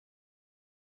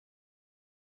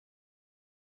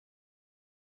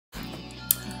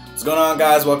What's going on,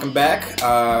 guys? Welcome back.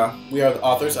 We are the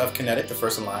authors of Kinetic, the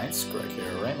First Alliance, Greg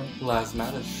here, Raymond. Laz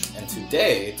Madish. And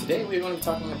today we're going to be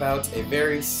talking about a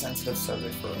very sensitive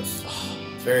subject for us.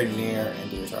 It's very near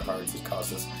and dear to our hearts. It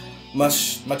causes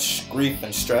much grief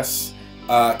and stress.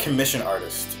 Commission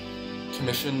artist.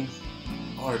 Commission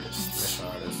artists. Commission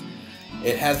artists.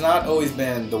 It has not always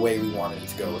been the way we wanted it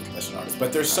to go with commission artists,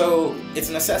 but it's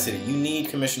a necessity. You need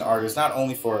commission artists not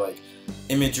only for like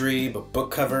imagery, but book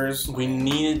covers. We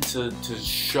needed to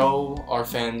show our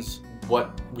fans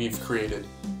what we've created,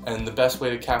 and the best way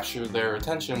to capture their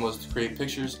attention was to create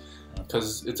pictures,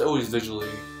 because it's always visually,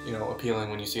 appealing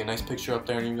when you see a nice picture up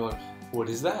there and you're like, what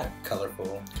is that?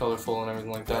 Colorful and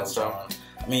everything like that. So,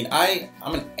 I mean,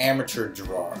 I'm an amateur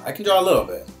drawer. I can draw a little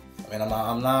bit. I mean,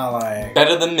 I'm not like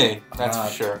better than me. That's for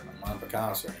sure. I'm not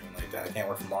Picasso or anything like that. I can't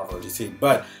work for Marvel or DC.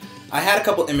 But I had a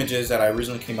couple images that I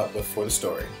originally came up with for the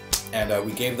story, and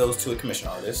we gave those to a commission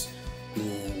artist, who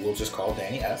we'll just call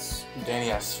Danny S.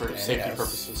 Danny S. for safety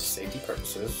purposes. Safety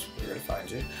purposes. We're going to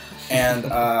find you. And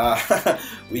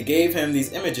we gave him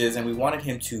these images, and we wanted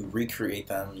him to recreate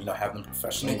them, have them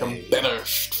professionally. Make them better,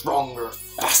 stronger,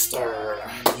 faster.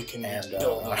 You can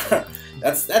build them.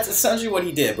 That's essentially what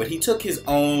he did, but he took his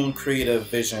own creative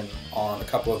vision on a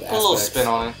couple of aspects. A little spin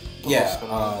on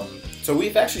it. So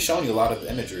we've actually shown you a lot of the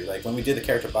imagery. Like when we did the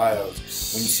character bios,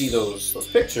 when you see those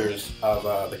pictures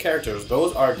of the characters,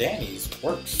 those are Danny's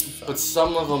works. So. But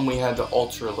some of them we had to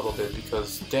alter a little bit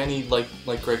because Danny, like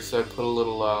Greg said, put a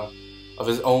little of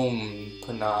his own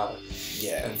panache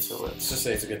into it. Let's just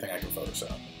say it's a good thing I can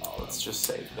Photoshop. Let's just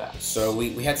say that. So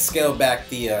we had to scale back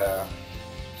the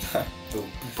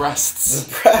breasts.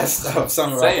 The breasts of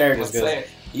some of our characters.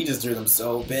 He just drew them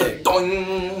so big.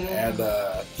 Doing. And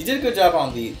he did a good job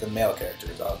on the male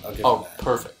characters. I'll give him that.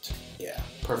 Perfect. Yeah,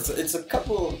 perfect. It's a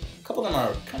couple of them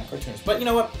are kind of cartoons, but you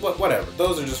know what? Whatever.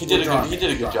 Those are just he did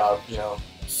a good job.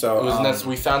 So it was nice.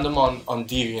 We found them on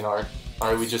DeviantArt.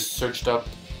 Alright, we just searched up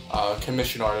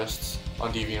commission artists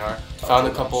on DeviantArt. Found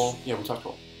a couple. Yeah, we talked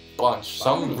about a bunch.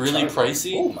 Some really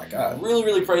pricey. Oh my god.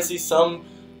 Really pricey. Some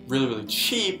really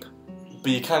cheap,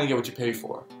 but you kind of get what you pay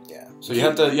for. Yeah. So you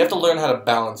have to learn how to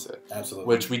balance it. Absolutely.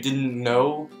 Which we didn't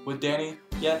know with Danny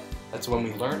yet. That's when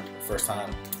we learned. First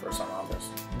time on this.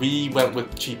 We went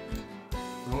with cheap.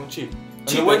 We went with cheap.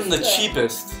 And it wasn't the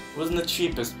cheapest. It wasn't the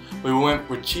cheapest. We went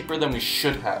with cheaper than we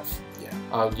should have.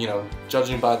 Yeah.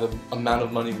 Judging by the amount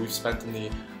of money we've spent in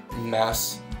the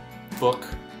mass book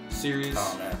series.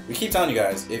 Oh man. We keep telling you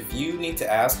guys, if you need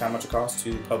to ask how much it costs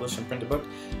to publish and print a book,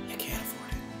 you can't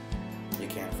afford it. You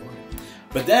can't afford it.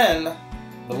 But then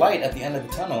the light at the end of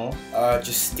the tunnel,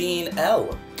 Justine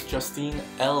L.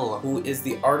 Who is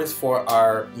the artist for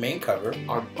our main cover.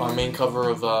 Our main cover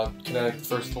of Kinetic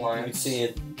First Alliance. You can see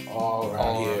it all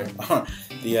around here.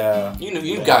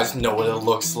 You guys know what it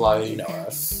looks like. You know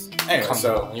us. Anyway,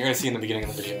 so you're gonna see in the beginning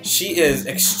of the video. She is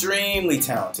extremely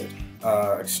talented.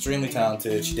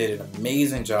 She did an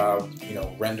amazing job,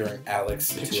 rendering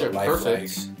Alex into a lifelike.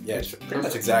 Yeah, pretty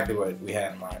much exactly what we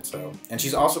had in mind. So, and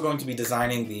she's also going to be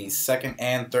designing the second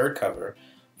and third cover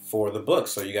for the book,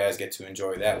 so you guys get to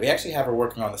enjoy that. We actually have her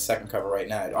working on the second cover right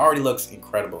now. It already looks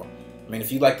incredible. I mean,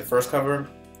 if you like the first cover,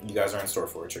 you guys are in store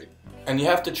for a treat. And you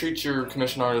have to treat your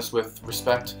commission artists with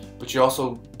respect, but you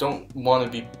also don't want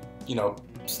to be,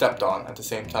 stepped on at the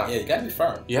same time. Yeah, you gotta be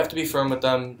firm. You have to be firm with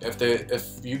them.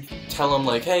 If you tell them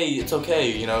like, hey, it's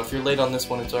okay, if you're late on this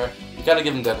one, it's alright. You gotta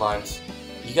give them deadlines.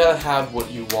 You gotta have what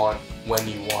you want when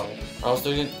you want it, or else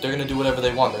they're gonna do whatever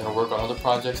they want. They're gonna work on other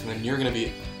projects, and then you're gonna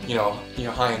be,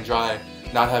 high and dry,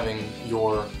 not having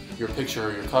your picture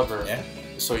or your cover. Yeah.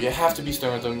 So you have to be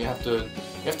stern with them. You have to,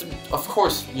 of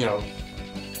course,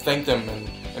 thank them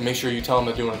and make sure you tell them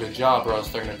they're doing a good job, or else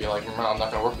they're gonna be like, I'm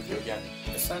not gonna work with you again.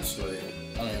 Essentially.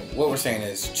 I mean, what we're saying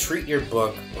is treat your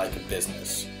book like a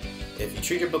business. If you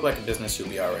treat your book like a business, you'll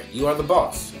be alright. You are the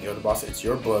boss. You're the boss. It's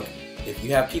your book. If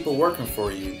you have people working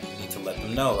for you, you need to let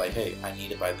them know, like, hey, I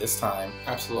need it by this time.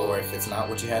 Absolutely. Or if it's not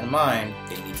what you had in mind,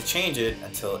 they need to change it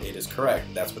until it is correct.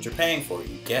 That's what you're paying for.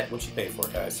 You get what you pay for,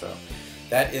 guys. So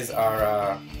that is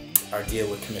our deal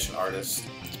with commission artists.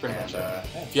 That's pretty much it.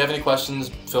 If you have any questions,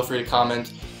 feel free to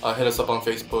comment. Hit us up on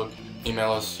Facebook.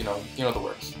 Email us. You know the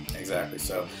works. Exactly.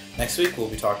 So next week we'll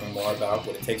be talking more about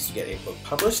what it takes to get a book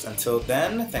published. Until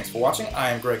then, thanks for watching. I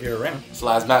am Greg here, Raymond. It's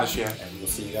Laz Madish here. And we'll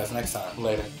see you guys next time.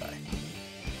 Later. Bye.